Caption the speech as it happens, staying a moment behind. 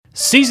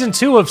Season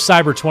 2 of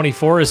Cyber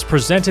 24 is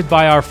presented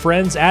by our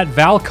friends at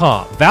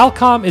Valcom.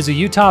 Valcom is a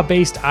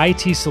Utah-based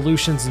IT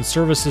solutions and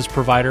services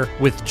provider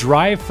with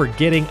drive for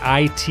getting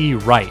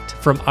IT right.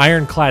 From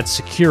ironclad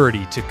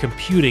security to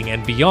computing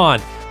and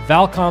beyond,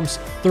 Valcom's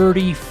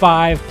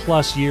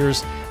 35-plus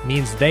years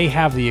means they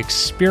have the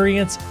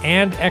experience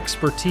and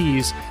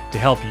expertise to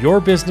help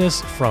your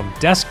business from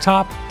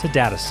desktop to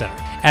data center.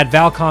 At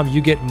Valcom,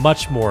 you get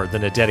much more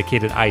than a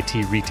dedicated IT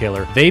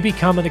retailer. They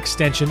become an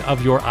extension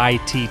of your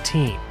IT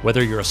team.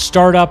 Whether you're a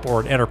startup or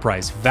an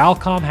enterprise,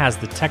 Valcom has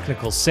the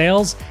technical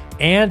sales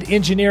and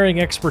engineering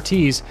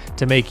expertise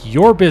to make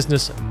your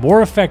business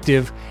more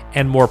effective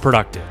and more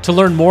productive. To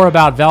learn more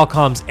about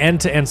Valcom's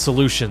end-to-end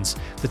solutions,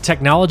 the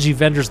technology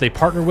vendors they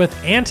partner with,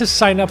 and to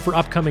sign up for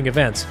upcoming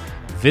events,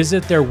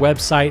 visit their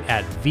website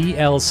at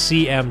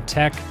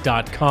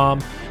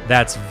vlcmtech.com.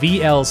 That's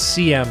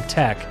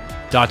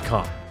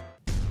vlcmtech.com.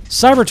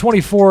 Cyber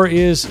 24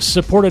 is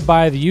supported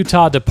by the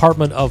Utah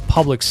Department of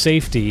Public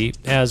Safety,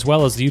 as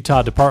well as the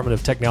Utah Department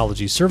of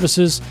Technology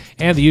Services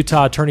and the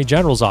Utah Attorney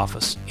General's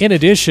Office. In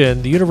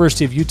addition, the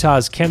University of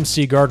Utah's Kem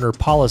C. Gardner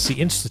Policy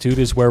Institute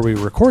is where we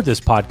record this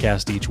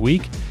podcast each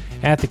week.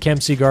 At the Kem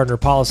C. Gardner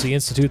Policy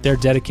Institute, they're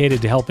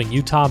dedicated to helping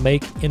Utah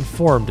make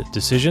informed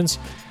decisions.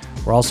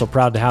 We're also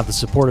proud to have the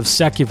support of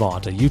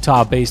Secuvant, a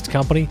Utah-based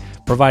company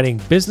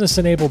providing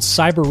business-enabled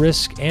cyber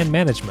risk and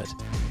management.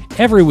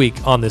 Every week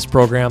on this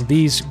program,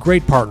 these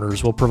great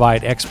partners will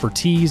provide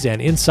expertise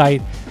and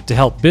insight to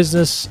help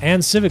business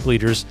and civic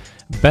leaders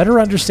better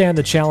understand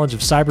the challenge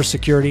of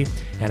cybersecurity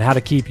and how to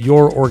keep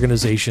your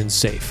organization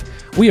safe.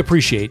 We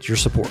appreciate your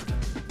support.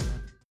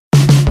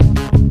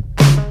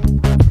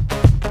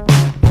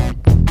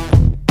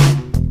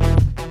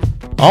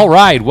 All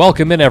right,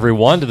 welcome in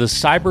everyone to the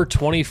Cyber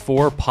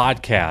 24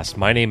 podcast.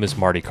 My name is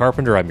Marty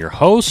Carpenter. I'm your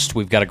host.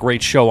 We've got a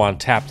great show on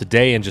tap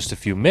today. In just a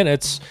few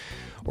minutes,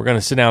 we're going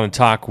to sit down and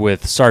talk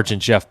with Sergeant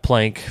Jeff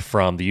Plank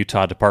from the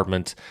Utah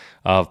Department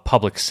of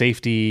Public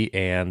Safety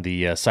and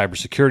the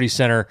Cybersecurity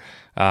Center.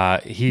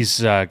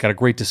 He's got a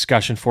great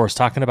discussion for us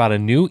talking about a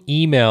new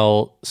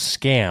email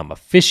scam, a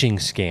phishing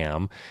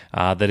scam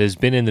that has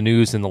been in the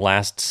news in the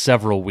last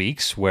several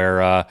weeks,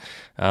 where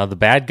the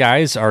bad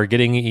guys are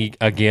getting,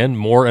 again,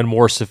 more and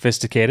more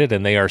sophisticated,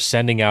 and they are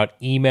sending out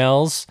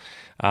emails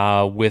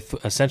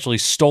with essentially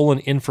stolen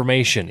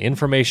information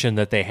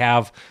that they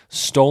have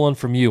stolen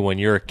from you when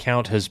your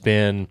account has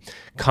been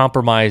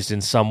compromised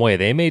in some way.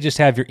 They may just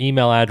have your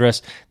email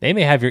address. They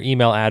may have your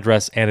email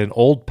address and an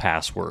old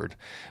password,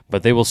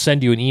 but they will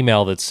send you an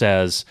email that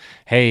says,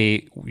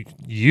 hey,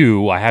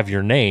 I have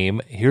your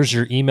name. Here's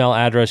your email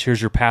address.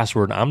 Here's your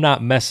password. I'm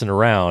not messing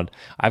around.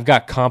 I've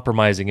got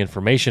compromising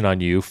information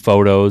on you,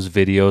 photos,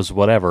 videos,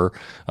 whatever,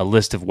 a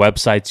list of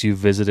websites you've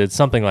visited,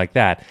 something like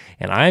that.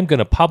 And I'm going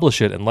to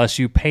publish it unless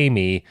you pay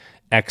me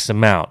X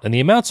amount. And the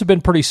amounts have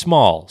been pretty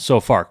small so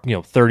far,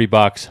 $30, $50,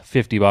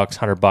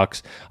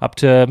 $100, up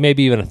to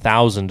maybe even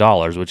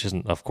 $1,000, which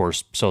isn't, of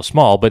course, so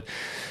small, but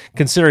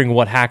considering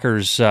what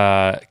hackers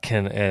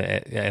can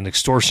and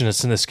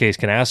extortionists in this case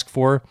can ask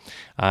for,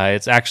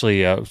 it's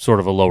actually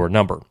sort of a lower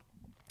number.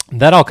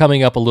 That all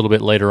coming up a little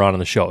bit later on in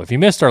the show. If you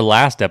missed our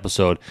last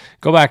episode,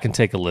 go back and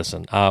take a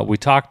listen. We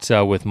talked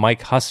with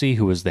Mike Hussey,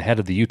 who is the head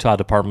of the Utah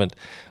Department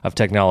of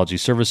Technology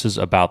Services,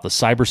 about the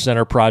Cyber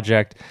Center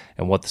project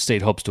and what the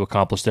state hopes to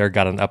accomplish there.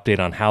 Got an update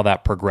on how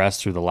that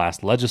progressed through the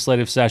last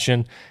legislative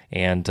session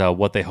and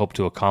what they hope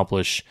to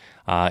accomplish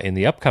in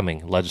the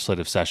upcoming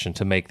legislative session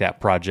to make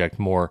that project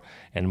more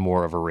and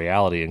more of a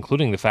reality,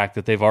 including the fact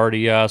that they've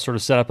already sort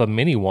of set up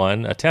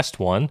a test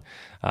one,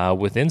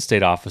 within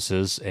state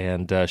offices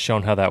and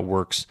shown how that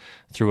works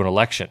through an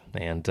election.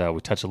 And we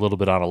touch a little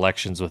bit on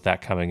elections with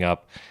that coming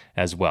up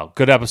as well.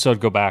 Good episode.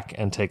 Go back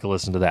and take a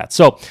listen to that.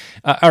 So,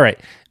 all right.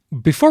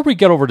 Before we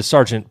get over to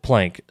Sergeant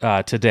Plank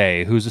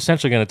today, who's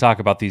essentially going to talk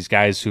about these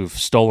guys who've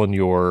stolen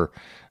your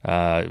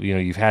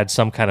you've had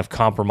some kind of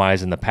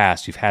compromise in the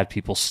past. You've had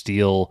people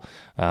steal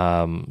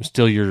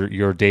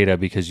your data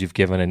because you've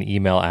given an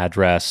email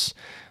address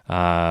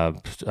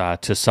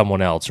to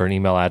someone else, or an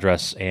email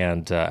address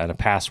and a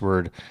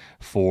password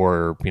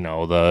for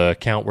the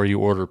account where you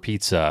order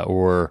pizza,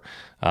 or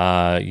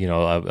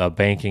a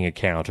banking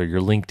account, or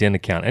your LinkedIn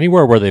account,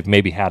 anywhere where they've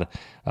maybe had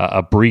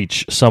a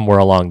breach somewhere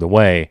along the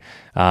way,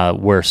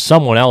 where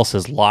someone else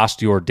has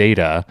lost your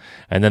data,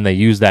 and then they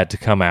use that to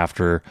come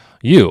after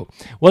you.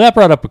 Well, that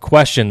brought up a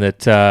question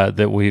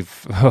that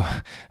we've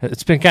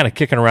it's been kind of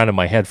kicking around in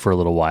my head for a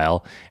little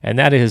while, and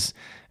that is,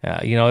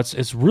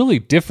 it's really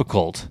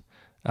difficult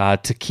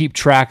to keep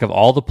track of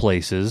all the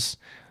places,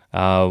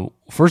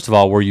 first of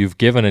all, where you've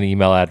given an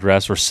email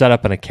address or set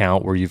up an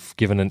account where you've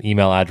given an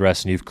email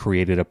address and you've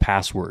created a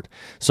password.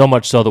 So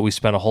much so that we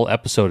spent a whole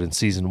episode in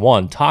season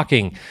 1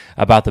 talking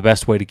about the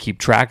best way to keep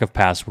track of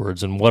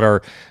passwords and what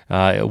are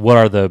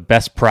the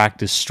best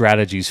practice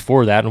strategies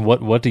for that, and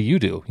what do you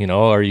do?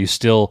 Are you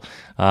still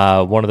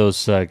one of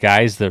those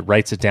guys that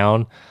writes it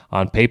down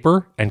on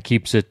paper and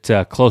keeps it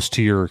close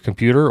to your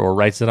computer, or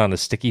writes it on a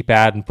sticky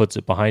pad and puts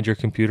it behind your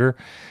computer?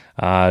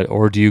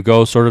 Or do you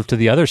go sort of to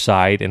the other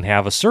side and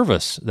have a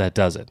service that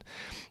does it?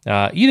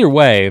 Either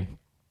way,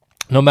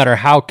 no matter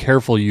how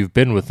careful you've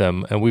been with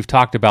them, and we've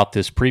talked about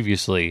this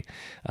previously,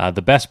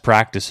 the best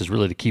practice is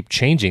really to keep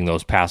changing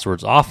those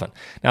passwords often.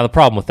 Now, the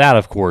problem with that,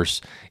 of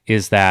course,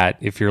 is that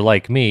if you're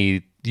like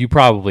me, you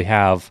probably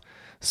have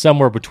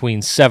somewhere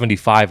between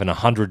 75 and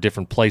 100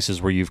 different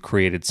places where you've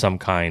created some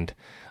kind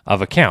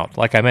of account.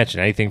 Like I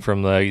mentioned, anything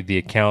from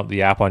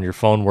the app on your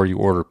phone where you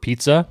order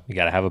pizza, you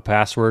got to have a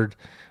password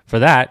for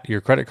that.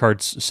 Your credit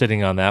card's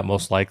sitting on that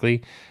most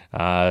likely.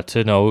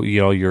 To know,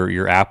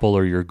 your Apple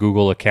or your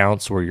Google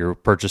accounts where you're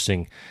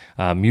purchasing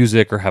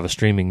music or have a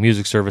streaming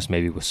music service,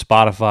 maybe with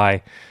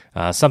Spotify,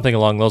 something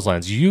along those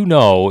lines.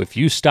 If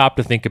you stop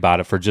to think about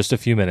it for just a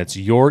few minutes,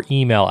 your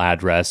email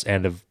address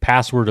and a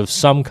password of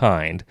some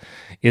kind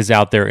is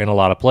out there in a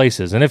lot of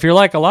places. And if you're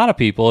like a lot of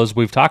people, as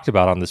we've talked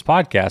about on this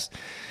podcast,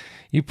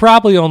 you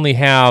probably only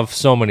have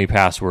so many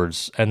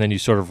passwords, and then you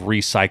sort of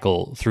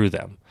recycle through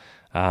them.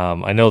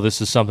 I know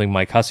this is something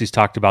Mike Hussey's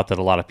talked about, that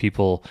a lot of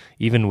people,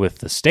 even with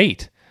the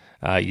state,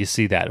 you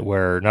see that,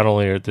 where not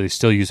only are they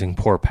still using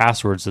poor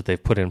passwords, that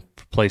they've put in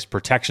place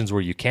protections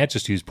where you can't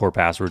just use poor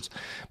passwords,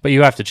 but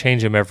you have to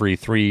change them every, I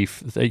think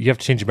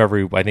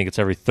it's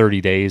every 30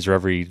 days or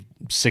every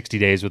 60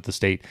 days with the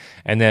state.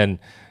 And then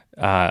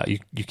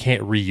you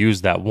can't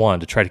reuse that one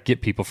to try to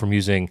get people from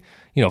using,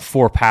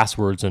 4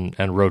 passwords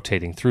and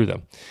rotating through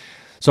them.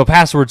 So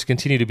passwords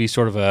continue to be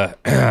sort of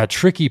a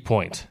tricky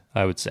point,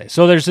 I would say.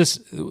 So there's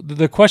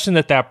the question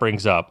that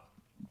brings up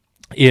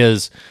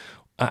is,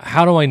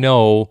 how do I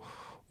know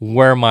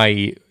where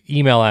my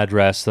email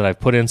address that I've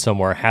put in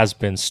somewhere has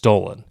been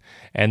stolen?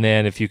 And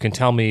then if you can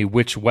tell me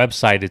which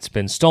website it's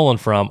been stolen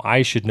from,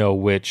 I should know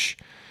which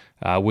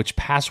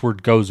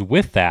password goes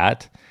with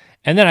that,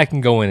 and then I can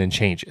go in and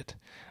change it.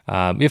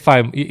 If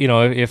I'm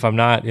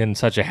not in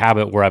such a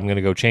habit where I'm going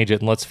to go change it,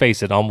 and let's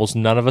face it, almost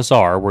none of us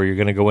are, where you're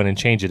going to go in and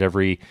change it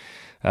every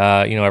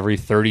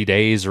 30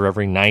 days or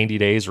every 90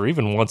 days or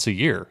even once a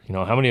year.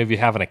 How many of you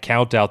have an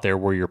account out there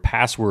where your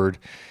password,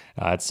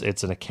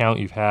 it's an account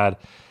you've had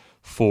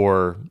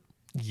for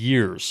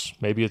years?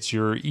 Maybe it's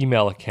your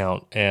email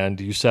account and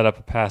you set up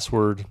a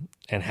password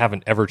and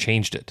haven't ever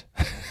changed it.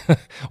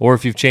 Or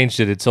if you've changed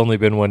it, it's only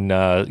been when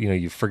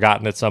you've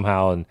forgotten it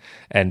somehow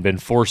and been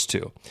forced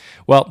to.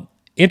 Well,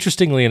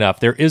 interestingly enough,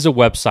 there is a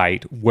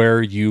website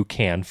where you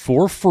can,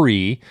 for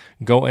free,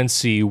 go and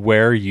see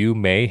where you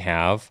may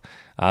have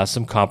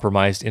some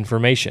compromised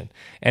information.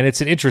 And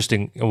it's an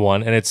interesting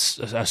one, and it's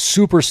a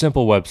super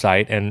simple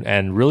website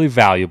and really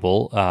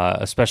valuable,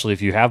 especially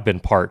if you have been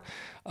part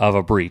of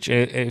a breach.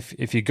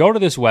 If you go to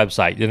this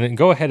website, and then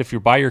go ahead, if you're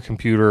by your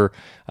computer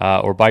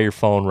or by your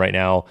phone right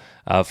now,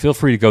 feel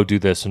free to go do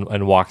this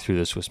and walk through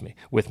this with me.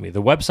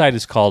 The website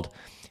is called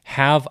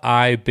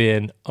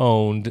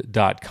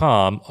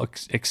haveibeenowned.com,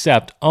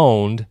 except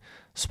owned,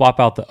 swap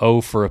out the O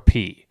for a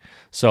P.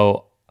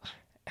 So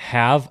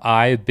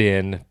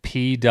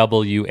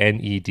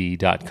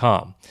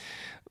haveibeenpwned.com.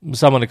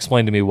 Someone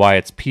explained to me why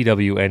it's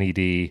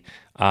PWNED.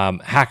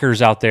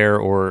 Hackers out there,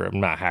 or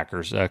not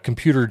hackers,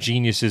 computer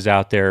geniuses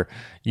out there,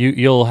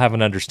 you'll have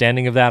an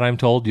understanding of that, I'm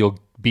told. You'll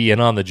be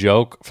in on the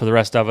joke. For the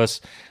rest of us,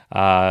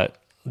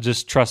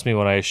 just trust me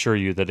when I assure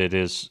you that it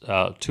is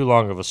too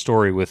long of a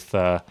story with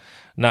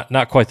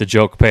not quite the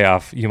joke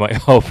payoff you might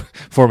hope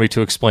for me to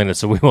explain it,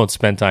 so we won't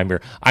spend time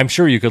here. I'm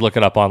sure you could look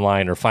it up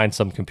online or find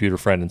some computer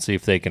friend and see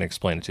if they can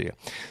explain it to you.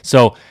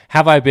 So,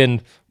 have I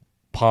been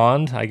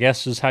pawned, I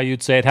guess is how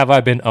you'd say it. Have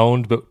I been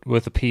owned, but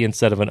with a P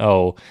instead of an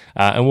O?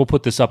 And we'll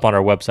put this up on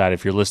our website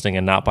if you're listening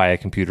and not by a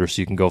computer, so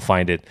you can go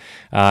find it.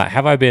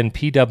 Have I been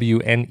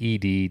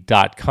PWNED.com,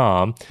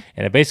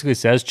 and it basically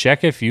says,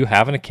 check if you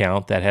have an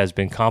account that has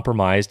been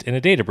compromised in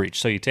a data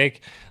breach. So you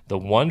take the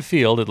one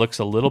field, it looks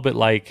a little bit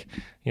like,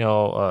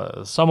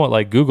 somewhat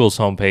like Google's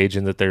homepage,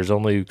 in that there's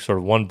only sort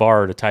of one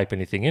bar to type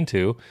anything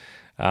into,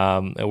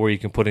 where you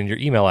can put in your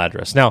email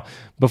address. Now,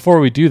 before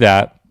we do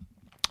that,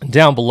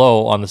 down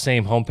below on the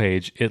same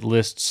homepage, it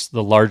lists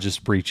the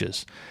largest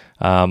breaches.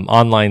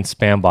 Online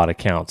spam bot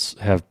accounts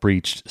have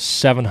breached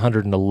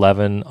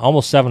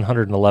almost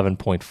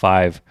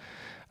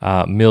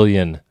 711.5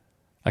 million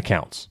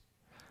accounts.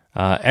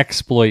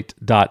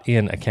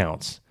 Exploit.in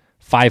accounts,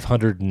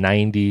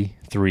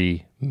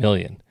 593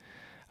 million.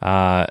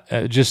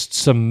 Just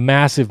some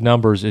massive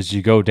numbers as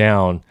you go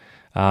down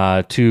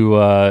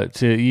to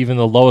even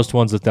the lowest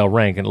ones that they'll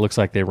rank, and it looks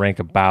like they rank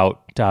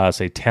about,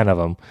 say, 10 of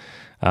them.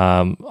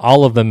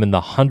 All of them in the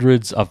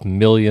hundreds of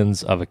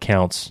millions of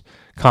accounts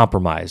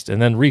compromised.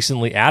 And then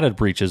recently added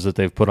breaches that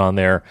they've put on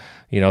there,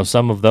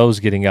 some of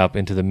those getting up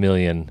into the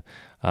million.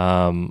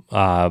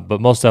 But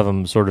most of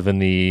them sort of in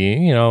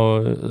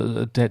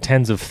the,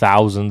 tens of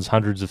thousands,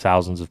 hundreds of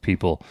thousands of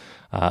people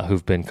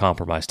who've been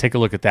compromised. Take a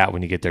look at that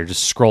when you get there.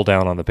 Just scroll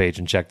down on the page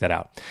and check that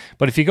out.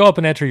 But if you go up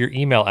and enter your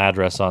email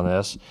address on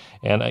this,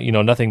 and,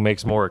 nothing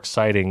makes more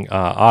exciting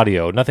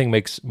audio, nothing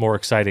makes more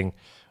exciting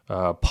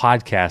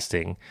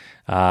podcasting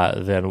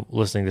than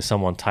listening to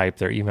someone type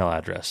their email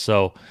address.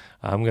 So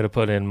I'm going to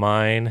put in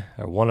mine,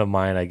 or one of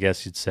mine, I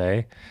guess you'd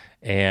say,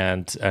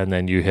 and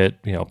then you hit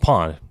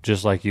pawn,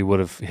 just like you would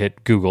have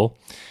hit Google.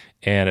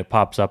 and it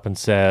pops up and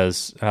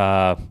says,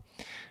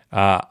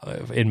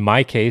 in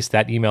my case,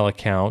 that email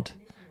account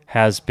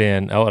has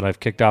been, and I've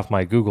kicked off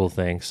my Google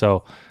thing.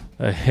 So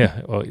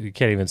well, you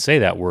can't even say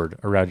that word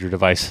around your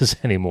devices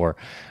anymore.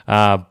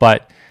 All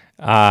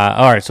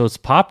right, so it's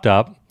popped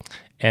up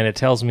and it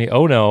tells me,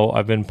 oh no,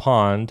 I've been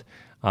pawned,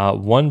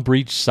 one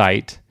breach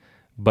site,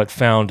 but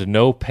found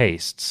no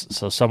pastes.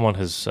 So someone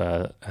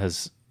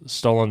has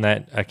stolen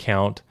that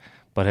account,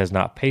 but has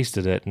not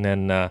pasted it. And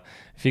then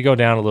if you go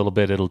down a little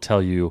bit, it'll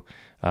tell you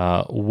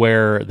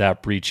where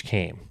that breach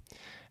came.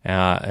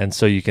 And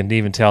so you can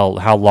even tell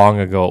how long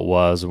ago it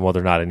was and whether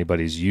or not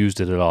anybody's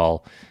used it at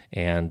all,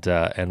 and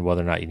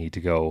whether or not you need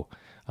to go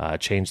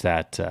change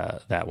that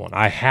one.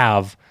 I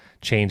have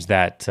changed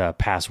that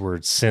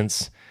password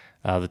since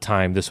the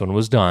time this one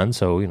was done,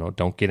 so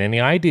don't get any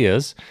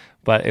ideas,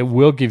 but it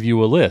will give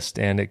you a list,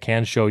 and it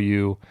can show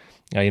you,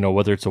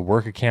 whether it's a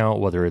work account,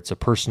 whether it's a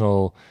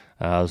personal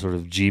sort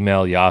of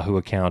Gmail, Yahoo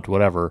account,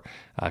 whatever,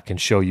 can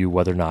show you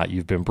whether or not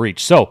you've been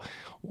breached. So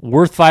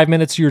worth 5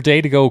 minutes of your day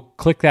to go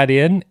click that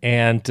in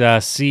and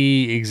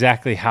see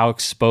exactly how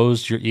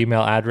exposed your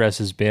email address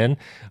has been.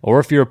 Or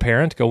if you're a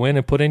parent, go in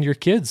and put in your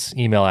kid's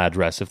email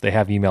address if they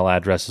have email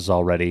addresses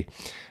already,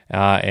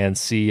 and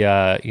see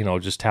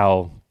just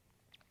how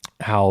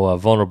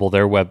vulnerable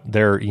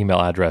their email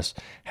address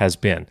has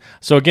been.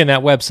 So again,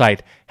 that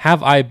website,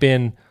 Have I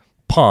Been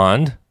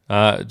Pawned?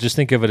 Just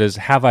think of it as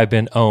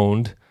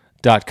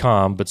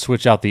haveibeenowned.com, but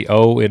switch out the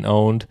O in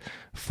owned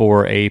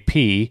for a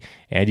P,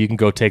 and you can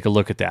go take a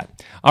look at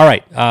that. All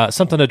right,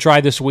 something to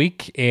try this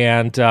week,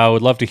 and I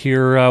would love to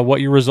hear what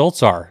your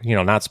results are.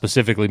 Not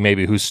specifically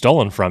maybe who's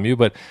stolen from you,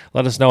 but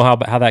let us know how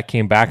that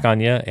came back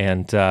on you,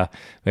 and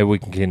maybe we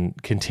can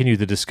continue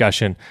the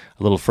discussion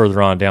a little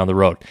further on down the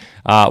road.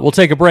 We'll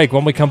take a break.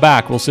 When we come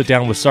back, we'll sit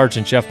down with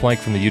Sergeant Jeff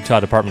Plank from the Utah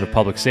Department of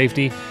Public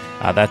Safety.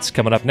 That's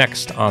coming up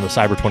next on the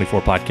Cyber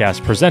 24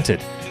 podcast,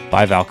 presented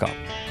by Valcom.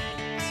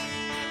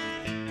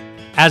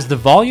 As the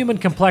volume and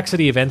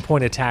complexity of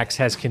endpoint attacks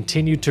has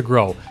continued to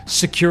grow,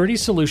 security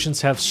solutions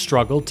have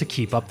struggled to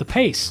keep up the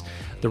pace.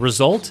 The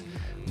result?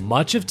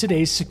 Much of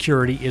today's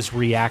security is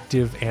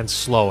reactive and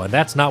slow, and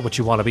that's not what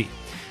you want to be.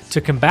 To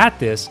combat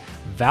this,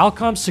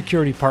 Valcom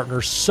security partner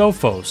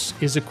Sophos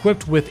is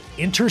equipped with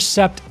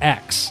Intercept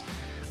X,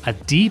 a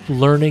deep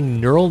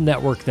learning neural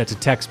network that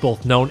detects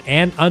both known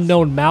and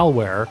unknown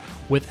malware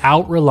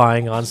without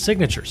relying on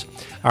signatures.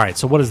 All right,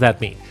 so what does that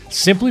mean?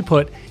 Simply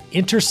put,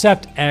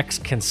 Intercept X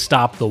can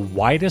stop the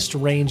widest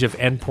range of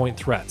endpoint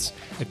threats,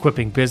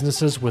 equipping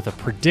businesses with a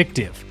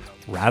predictive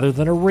rather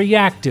than a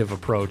reactive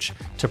approach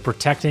to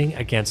protecting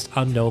against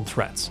unknown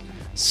threats.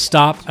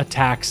 Stop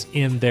attacks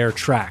in their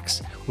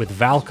tracks with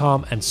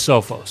Valcom and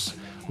Sophos.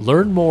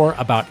 Learn more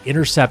about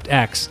Intercept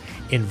X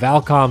in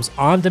Valcom's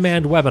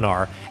on-demand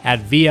webinar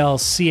at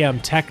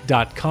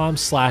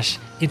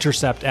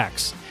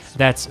vlcmtech.com/interceptx.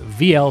 That's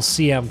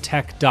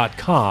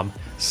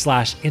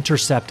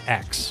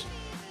vlcmtech.com/interceptx.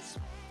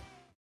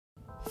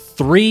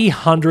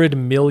 $300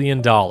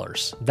 million.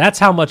 That's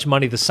how much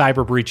money the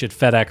cyber breach at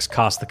FedEx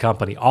cost the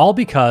company, all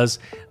because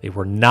they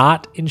were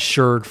not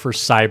insured for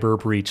cyber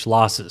breach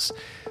losses.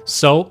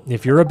 So,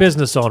 if you're a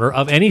business owner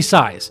of any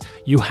size,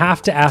 you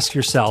have to ask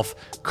yourself,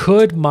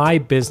 could my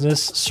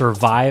business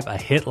survive a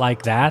hit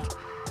like that?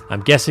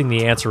 I'm guessing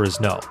the answer is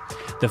no.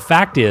 The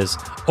fact is,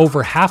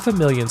 over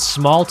 500,000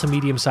 small to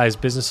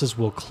medium-sized businesses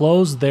will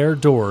close their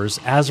doors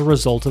as a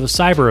result of a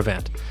cyber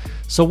event.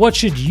 So what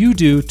should you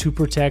do to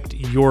protect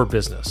your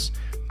business?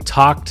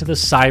 Talk to the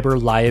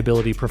cyber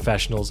liability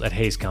professionals at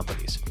Hayes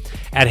Companies.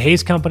 At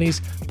Hayes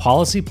Companies,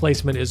 policy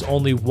placement is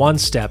only one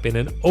step in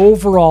an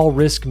overall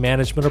risk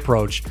management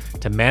approach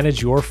to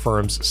manage your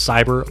firm's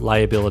cyber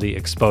liability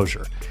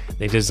exposure.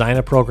 They design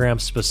a program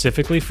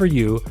specifically for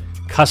you,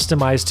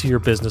 customized to your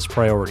business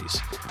priorities.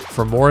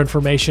 For more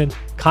information,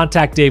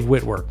 contact Dave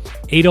Whitwer,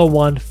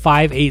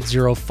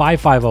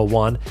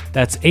 801-580-5501.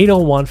 That's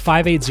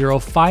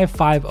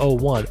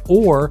 801-580-5501.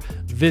 Or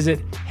visit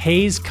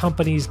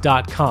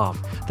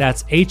hayscompanies.com.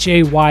 That's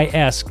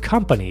HAYS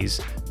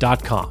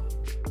companies.com.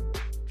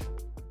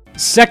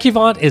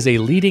 Secuvant is a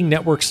leading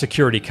network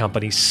security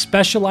company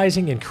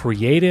specializing in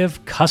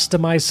creative,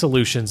 customized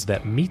solutions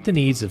that meet the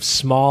needs of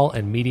small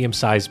and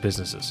medium-sized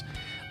businesses.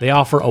 They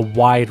offer a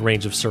wide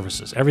range of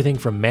services, everything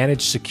from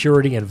managed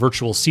security and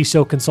virtual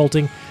CISO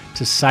consulting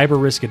to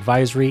cyber risk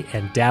advisory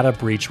and data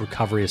breach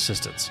recovery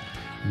assistance.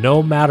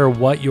 No matter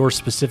what your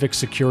specific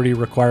security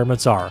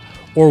requirements are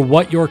or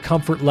what your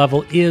comfort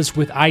level is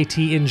with IT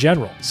in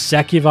general,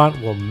 Secuvant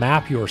will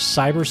map your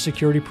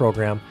cybersecurity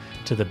program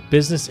to the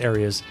business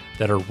areas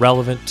that are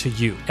relevant to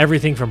you.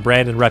 Everything from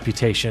brand and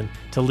reputation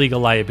to legal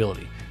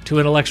liability to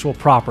intellectual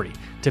property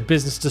to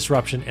business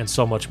disruption, and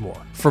so much more.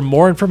 For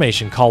more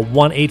information, call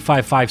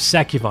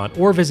 1-855-SECUVANT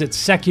or visit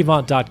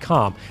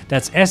secuvant.com.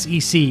 That's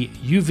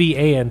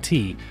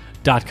SECUVANT.com.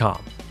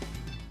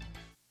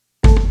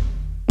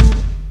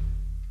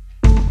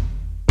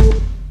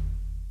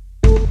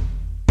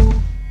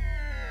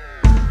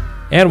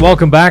 And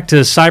welcome back to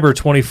Cyber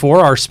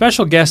 24. Our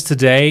special guest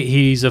today,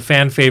 he's a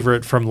fan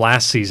favorite from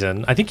last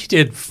season. I think you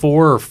did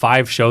 4 or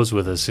 5 shows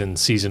with us in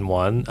season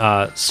 1.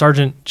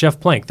 Sergeant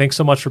Jeff Plank, thanks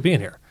so much for being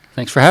here.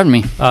 Thanks for having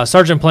me.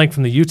 Sergeant Plank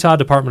from the Utah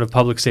Department of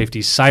Public Safety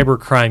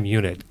Cybercrime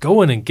Unit.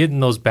 Going and getting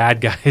those bad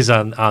guys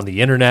on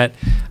the internet.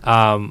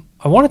 I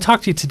want to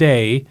talk to you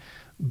today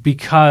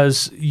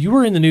because you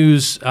were in the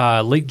news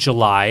late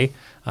July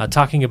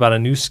talking about a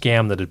new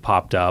scam that had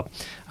popped up.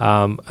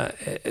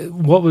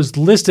 What was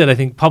listed, I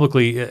think,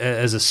 publicly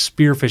as a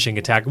spear phishing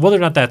attack. Whether or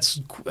not that's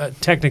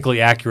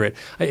technically accurate,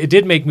 it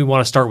did make me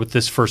want to start with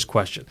this first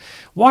question.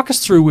 Walk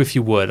us through, if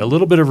you would, a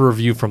little bit of a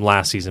review from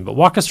last season, but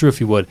walk us through, if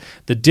you would,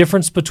 the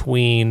difference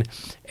between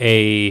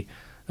a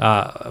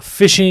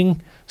phishing,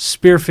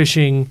 spear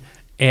phishing,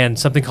 and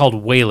something called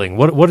whaling.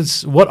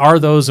 What are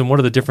those, and what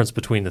are the difference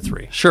between the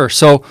three? Sure.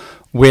 So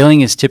whaling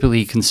is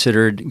typically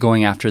considered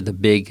going after the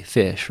big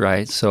fish,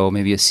 right? So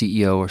maybe a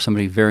CEO or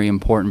somebody very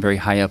important, very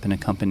high up in a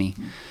company.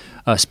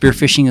 Spear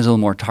phishing is a little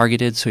more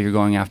targeted, so you're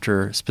going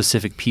after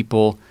specific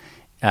people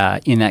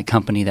in that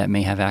company that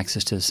may have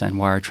access to send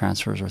wire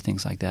transfers or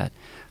things like that.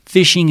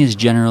 Phishing is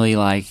generally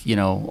like,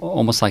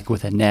 almost like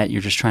with a net.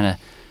 You're just trying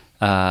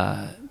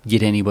to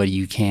get anybody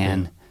you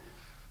can.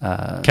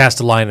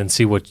 Cast a line and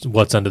see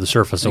what's under the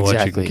surface and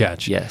what you can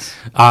catch. Yes.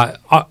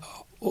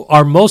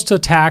 Are most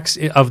attacks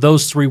of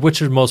those three,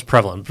 which are most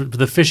prevalent?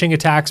 The phishing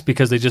attacks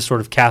because they just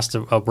sort of cast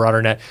a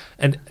broader net,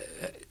 and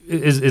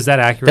is that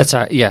accurate? That's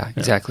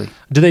exactly.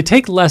 Do they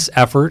take less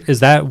effort? Is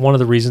that one of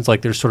the reasons?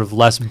 Like there's sort of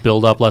less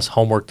build up, less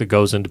homework that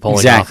goes into pulling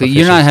exactly. off a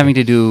You're not phishing having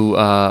to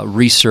do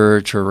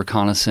research or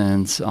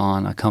reconnaissance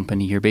on a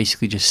company. You're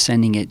basically just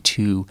sending it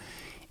to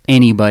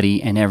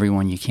anybody and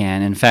everyone you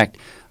can. In fact,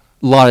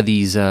 a lot of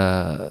these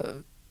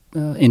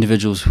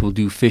individuals who will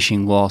do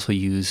phishing will also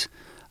use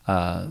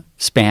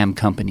spam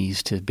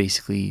companies to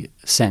basically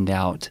send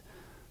out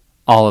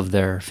all of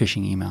their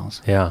phishing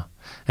emails. Yeah.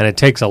 And it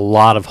takes a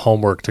lot of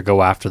homework to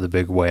go after the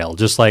big whale.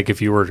 Just like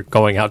if you were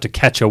going out to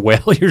catch a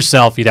whale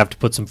yourself, you'd have to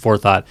put some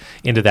forethought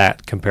into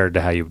that compared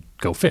to how you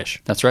go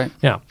fish. That's right.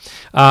 Yeah.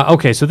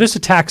 Okay. So this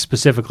attack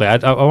specifically, I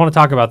want to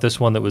talk about this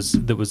one that was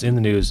in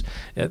the news.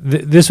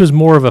 This was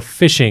more of a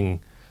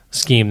phishing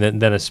scheme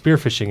than a spear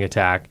phishing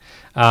attack.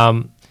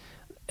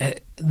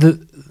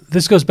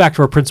 This goes back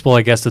to our principle,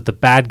 I guess, that the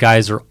bad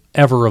guys are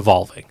ever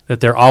evolving,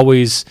 that they're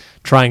always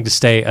trying to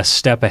stay a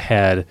step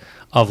ahead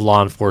of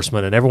law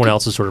enforcement, and everyone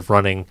else is sort of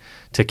running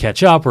to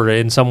catch up or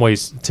in some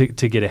ways to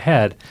get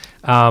ahead.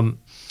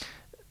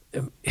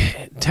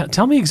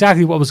 Tell me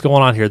exactly what was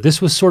going on here.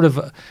 This was sort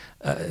of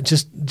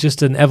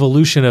just an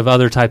evolution of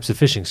other types of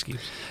phishing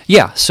schemes.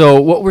 Yeah. So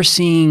what we're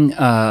seeing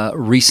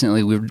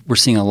recently, we're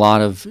seeing a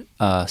lot of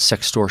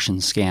sextortion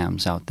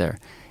scams out there.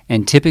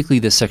 And typically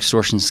the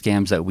sextortion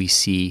scams that we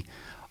see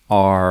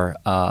are,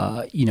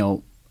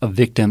 a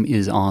victim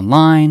is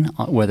online,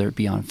 whether it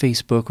be on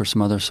Facebook or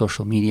some other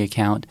social media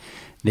account.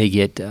 They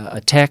get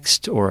a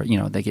text or,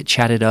 they get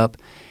chatted up,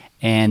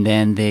 and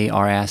then they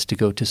are asked to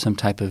go to some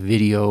type of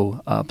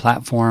video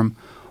platform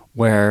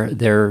where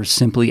they're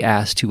simply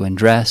asked to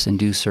undress and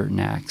do certain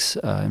acts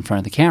in front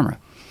of the camera.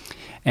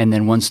 And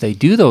then once they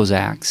do those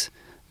acts,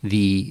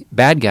 the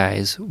bad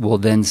guys will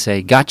then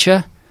say,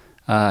 "Gotcha.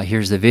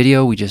 Here's the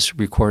video. We just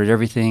recorded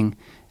everything,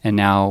 and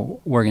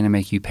now we're going to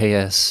make you pay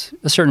us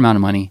a certain amount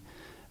of money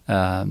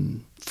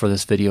for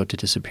this video to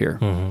disappear."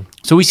 Mm-hmm.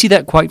 So we see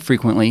that quite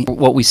frequently.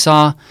 What we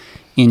saw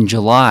in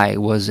July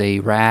was a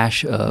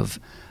rash of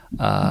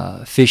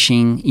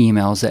phishing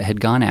emails that had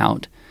gone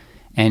out,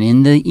 and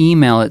in the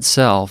email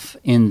itself,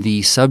 in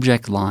the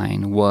subject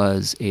line,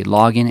 was a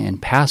login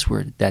and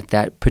password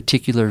that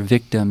particular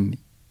victim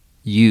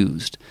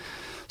used.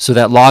 So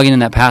that login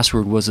and that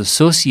password was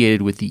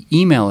associated with the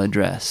email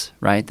address,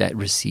 right, that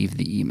received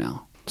the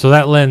email. So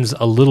that lends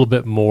a little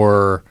bit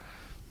more,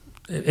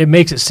 it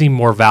makes it seem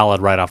more valid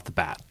right off the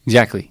bat.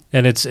 Exactly.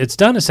 And it's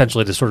done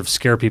essentially to sort of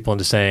scare people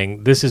into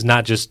saying, this is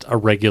not just a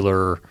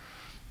regular,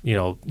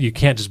 you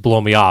can't just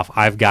blow me off.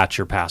 I've got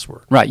your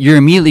password. Right. You're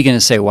immediately going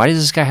to say, why does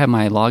this guy have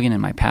my login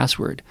and my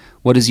password?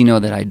 What does he know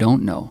that I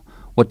don't know?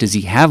 What does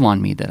he have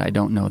on me that I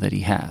don't know that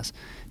he has?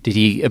 Did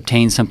he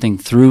obtain something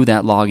through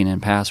that login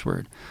and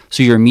password?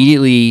 So you're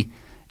immediately,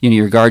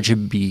 your guard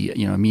should be,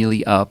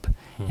 immediately up,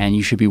 and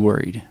you should be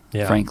worried.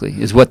 Yeah. Frankly,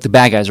 is what the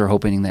bad guys are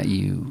hoping that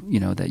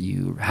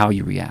how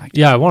you react.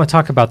 Yeah, I want to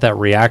talk about that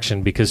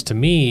reaction because to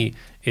me,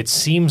 it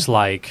seems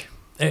like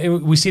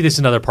we see this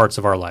in other parts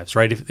of our lives,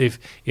 right?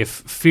 If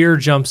fear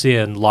jumps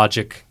in,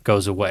 logic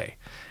goes away,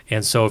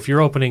 and so if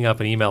you're opening up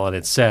an email and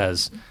it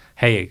says,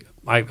 "Hey,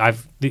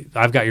 I've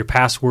got your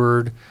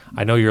password.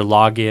 I know your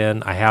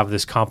login. I have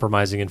this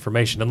compromising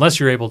information." Unless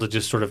you're able to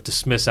just sort of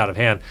dismiss out of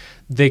hand,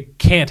 they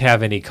can't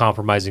have any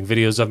compromising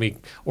videos of me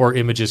or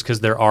images because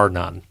there are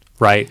none,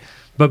 right?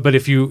 But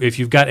if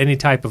you've got any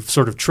type of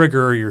sort of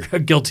trigger or you're a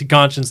guilty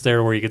conscience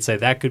there where you could say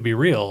that could be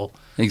real,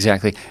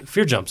 exactly,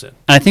 fear jumps in.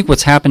 And I think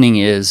what's happening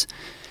is,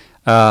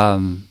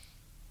 of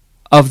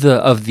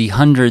the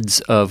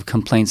hundreds of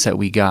complaints that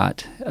we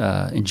got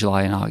in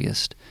July and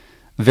August,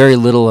 very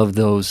little of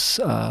those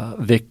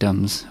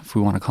victims, if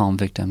we want to call them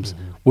victims,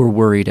 were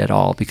worried at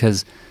all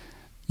because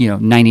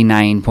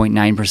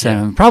 99.9% of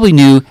them probably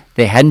knew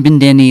they hadn't been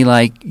to any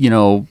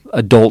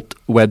adult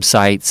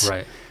websites.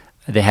 Right.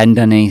 They hadn't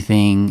done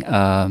anything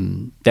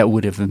that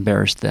would have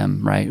embarrassed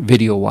them, right,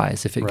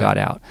 video-wise, if it got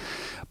out.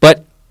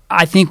 But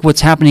I think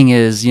what's happening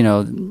is,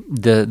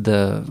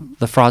 the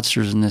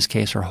fraudsters in this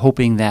case are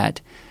hoping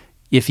that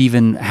if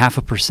even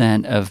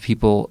 0.5% of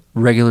people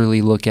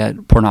regularly look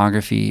at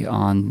pornography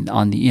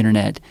on the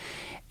internet,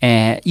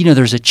 and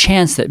there's a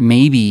chance that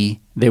maybe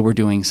they were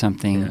doing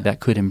something that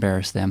could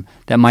embarrass them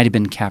that might have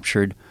been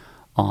captured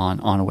on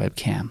a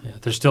webcam. Yeah,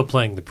 they're still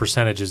playing the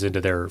percentages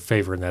into their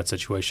favor in that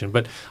situation.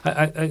 But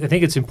I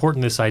think it's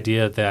important, this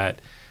idea that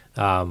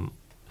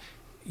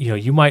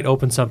you might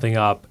open something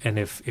up, and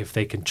if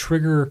they can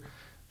trigger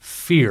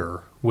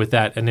fear with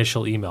that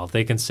initial email,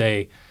 they can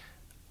say,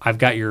 I've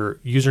got your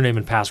username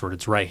and password,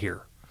 it's right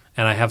here,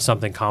 and I have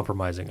something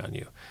compromising on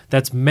you.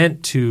 That's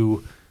meant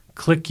to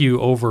click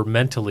you over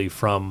mentally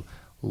from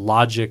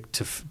logic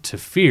to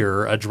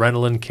fear.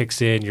 Adrenaline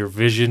kicks in, your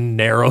vision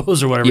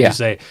narrows or whatever. You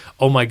say,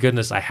 oh my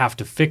goodness, I have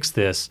to fix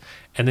this.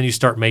 And then you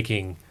start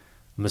making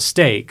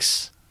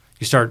mistakes.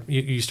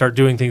 You start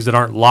doing things that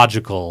aren't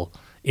logical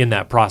in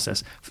that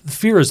process.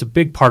 Fear is a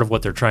big part of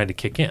what they're trying to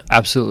kick in.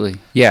 Absolutely.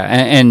 Yeah.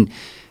 And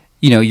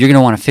you're going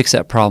to want to fix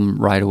that problem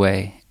right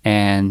away.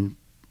 And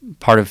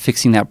part of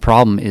fixing that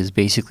problem is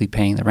basically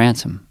paying the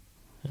ransom.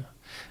 Yeah.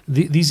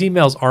 These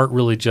emails aren't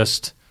really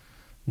just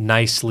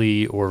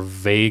nicely or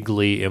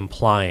vaguely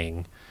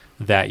implying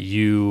that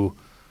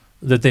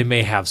they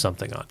may have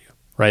something on you,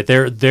 right?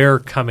 They're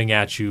coming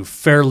at you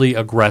fairly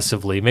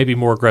aggressively, maybe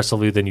more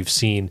aggressively than you've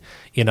seen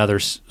in other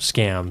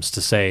scams,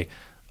 to say,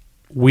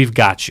 we've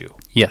got you.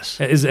 Yes.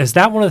 Is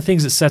that one of the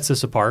things that sets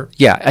this apart?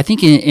 Yeah, I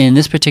think in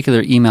this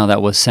particular email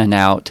that was sent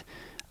out,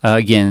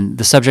 again,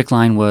 the subject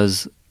line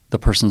was the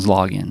person's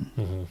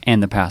login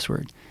and the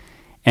password.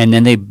 And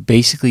then they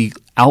basically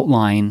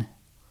outline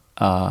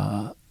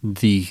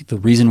the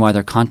reason why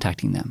they're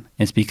contacting them.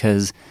 It's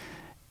because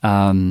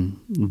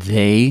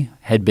they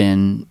had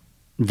been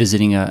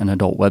visiting an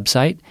adult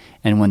website,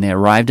 and when they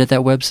arrived at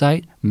that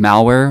website,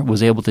 malware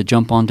was able to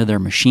jump onto their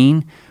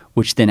machine,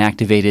 which then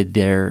activated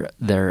their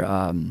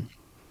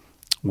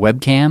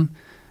webcam.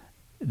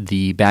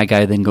 The bad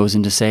guy then goes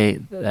in to say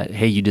that,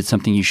 hey, you did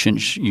something you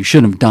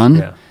shouldn't have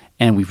done,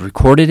 and we've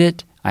recorded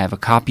it. I have a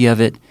copy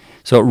of it.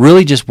 So it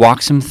really just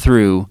walks them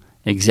through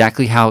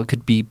exactly how it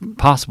could be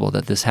possible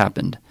that this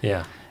happened.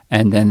 Yeah.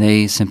 And then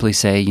they simply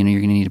say, you're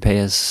going to need to pay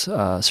us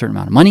a certain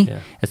amount of money.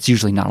 Yeah. It's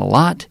usually not a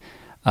lot.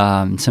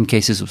 In some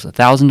cases it was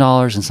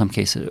 $1,000. In some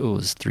cases it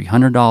was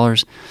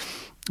 $300.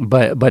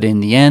 But in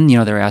the end,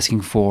 they're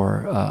asking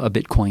for a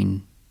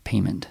Bitcoin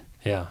payment.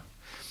 Yeah.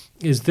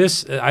 Is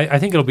this? I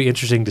think it'll be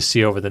interesting to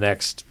see over the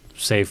next,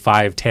 say,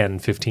 5, 10,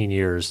 15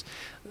 years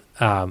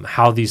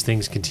how these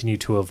things continue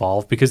to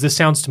evolve. Because this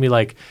sounds to me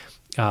like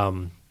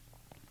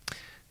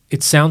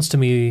it sounds to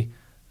me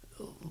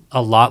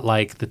a lot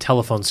like the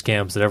telephone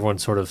scams that everyone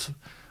sort of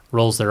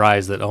rolls their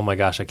eyes that, oh my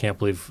gosh, I can't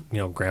believe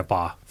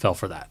Grandpa fell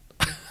for that.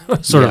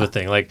 Sort of a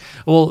thing. Like,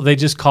 well, they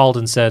just called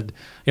and said,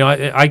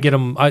 I get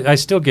them. I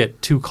still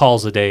get 2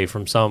 calls a day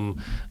from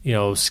some,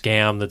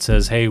 scam that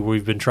says, hey,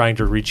 we've been trying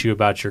to reach you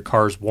about your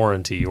car's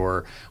warranty,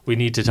 or we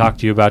need to talk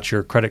to you about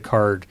your credit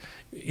card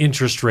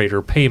interest rate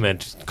or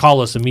payment. Call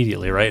us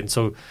immediately, right? And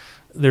so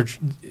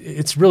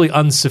it's really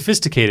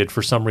unsophisticated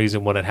for some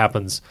reason when it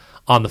happens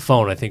on the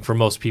phone, I think, for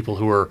most people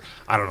who are,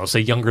 I don't know, say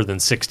younger than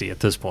 60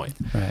 at this point.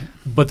 Right.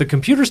 But the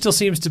computer still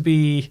seems to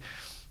be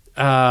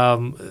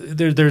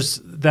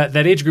there's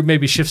that age group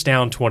maybe shifts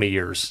down 20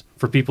 years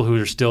for people who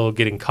are still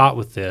getting caught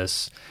with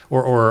this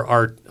or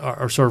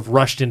are sort of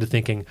rushed into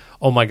thinking,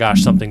 oh my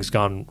gosh, something's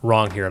gone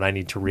wrong here and I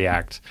need to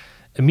react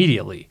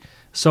immediately.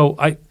 So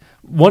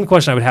one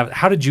question I would have: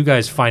 how did you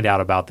guys find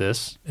out about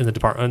this in the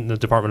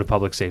Department of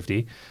Public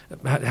Safety?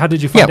 How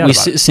did you find out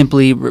about it? We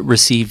simply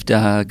received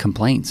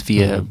complaints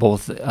via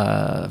both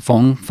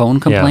phone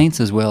complaints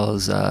as well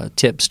as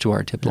tips to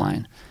our tip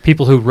line.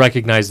 People who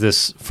recognize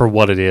this for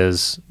what it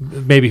is,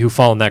 maybe who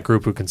fall in that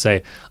group, who can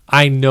say,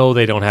 I know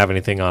they don't have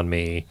anything on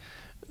me.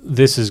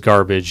 This is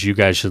garbage. You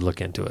guys should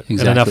look into it. Exactly.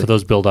 And enough of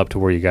those build up to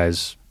where you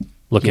guys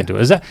look into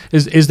it.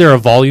 Is there a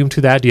volume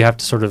to that? Do you have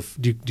to sort of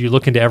do you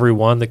look into every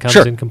one that comes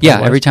in complaint?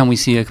 Yeah, every time we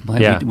see a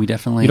complaint, we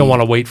definitely. You don't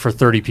want to wait for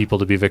 30 people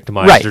to be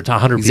victimized or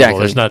 100 people.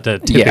 There's not a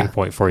tipping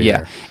point for you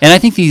there. And I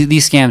think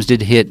these scams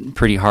did hit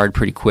pretty hard,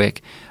 pretty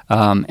quick.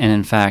 And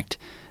in fact,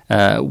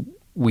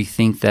 we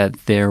think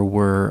that there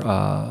were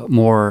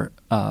more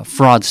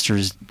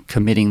fraudsters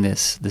committing the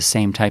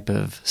same type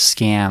of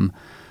scam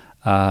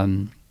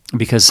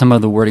because some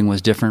of the wording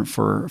was different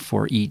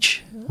for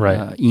each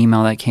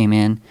email that came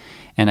in.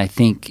 And I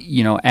think,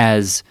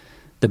 as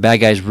the bad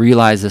guys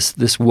realized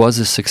this was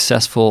a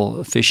successful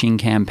phishing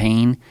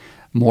campaign,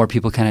 more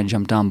people kind of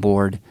jumped on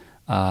board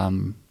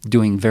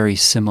doing very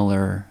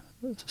similar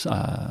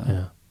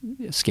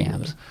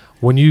scams.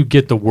 When you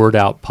get the word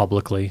out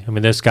publicly, I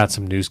mean, this got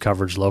some news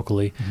coverage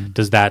locally. Mm-hmm.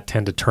 Does that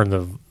tend to turn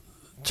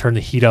turn the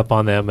heat up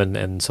on them,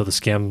 and so the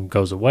scam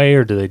goes away,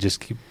 or do they just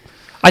keep?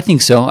 I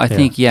think so. I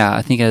think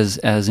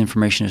as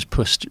information is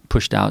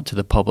pushed out to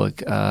the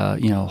public,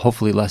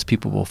 hopefully less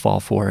people will fall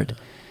for it.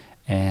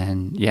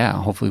 And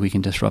hopefully we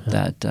can disrupt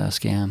that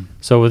scam.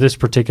 So with this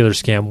particular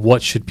scam,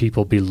 what should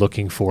people be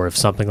looking for if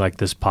something like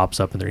this pops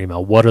up in their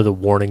email? What are the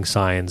warning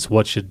signs?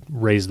 What should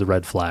raise the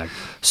red flag?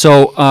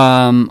 So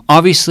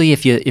obviously,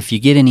 if you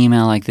get an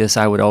email like this,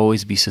 I would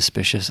always be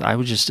suspicious. I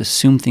would just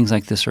assume things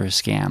like this are a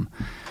scam,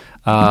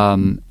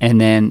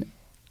 and then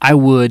I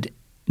would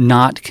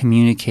not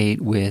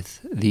communicate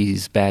with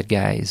these bad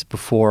guys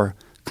before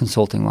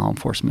consulting law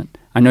enforcement.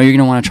 I know you're going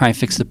to want to try and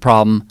fix the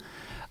problem.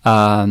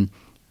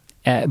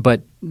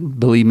 But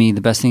believe me,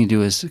 the best thing to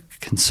do is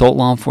consult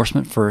law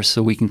enforcement first,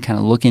 so we can kind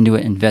of look into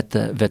it and vet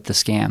the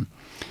scam.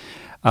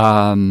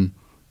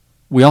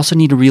 We also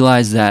need to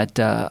realize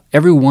that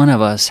every one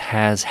of us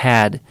has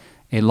had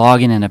a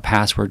login and a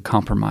password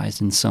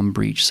compromised in some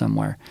breach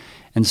somewhere,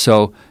 and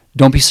so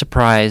don't be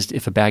surprised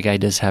if a bad guy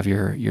does have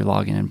your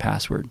login and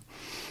password.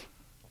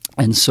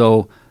 And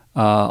so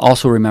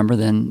also remember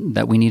then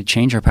that we need to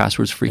change our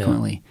passwords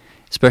frequently,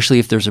 especially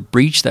if there's a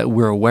breach that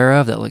we're aware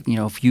of. That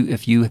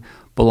if you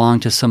belong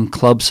to some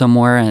club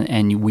somewhere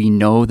and we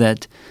know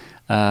that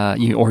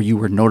you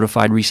were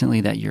notified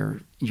recently that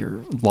your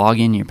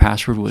login, your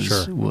password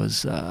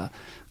was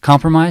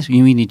compromised,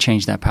 you need to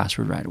change that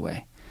password right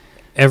away.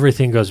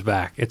 Everything goes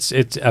back.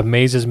 It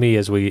amazes me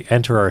as we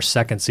enter our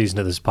second season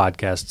of this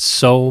podcast.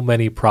 So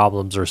many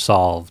problems are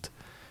solved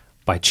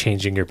by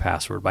changing your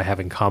password, by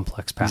having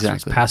complex passwords.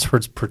 Exactly.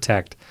 Passwords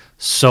protect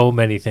so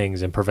many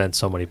things and prevent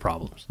so many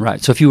problems.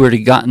 Right. So if you were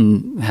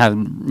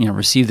to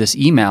receive this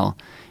email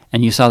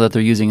and you saw that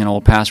they're using an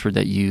old password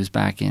that you used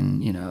back in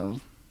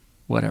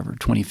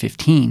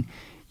 2015,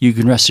 you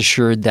can rest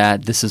assured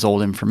that this is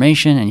old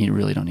information and you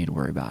really don't need to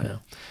worry about it.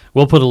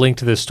 We'll put a link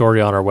to this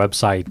story on our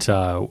website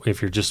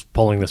if you're just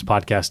pulling this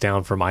podcast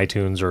down from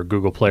iTunes or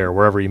Google Play or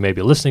wherever you may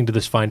be listening to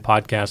this fine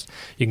podcast.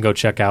 You can go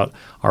check out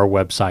our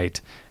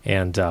website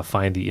and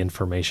find the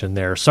information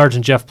there.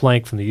 Sergeant Jeff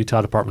Plank from the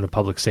Utah Department of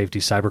Public Safety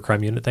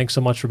Cybercrime Unit, thanks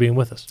so much for being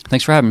with us.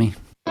 Thanks for having me.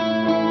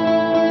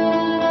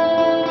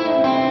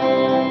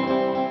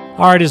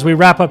 All right, as we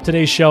wrap up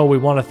today's show, we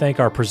want to thank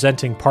our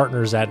presenting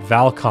partners at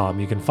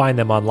Valcom. You can find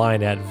them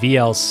online at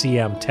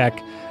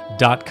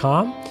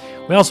vlcmtech.com.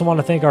 We also want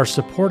to thank our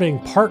supporting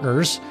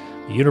partners,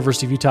 the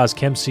University of Utah's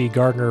Kem C.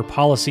 Gardner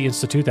Policy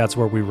Institute. That's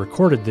where we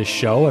recorded this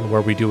show and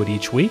where we do it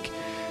each week.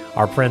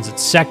 Our friends at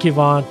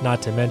Secuvant,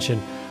 not to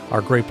mention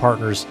our great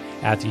partners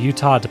at the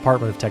Utah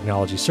Department of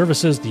Technology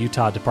Services, the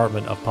Utah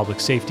Department of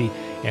Public Safety,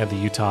 and the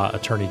Utah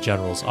Attorney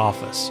General's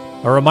Office.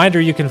 A reminder,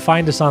 you can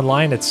find us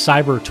online at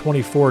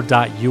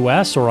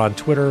cyber24.us or on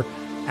Twitter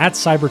at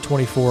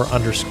cyber24_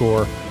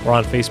 or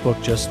on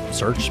Facebook, just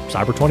search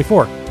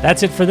Cyber24.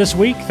 That's it for this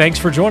week. Thanks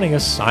for joining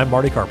us. I'm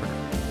Marty Carpenter.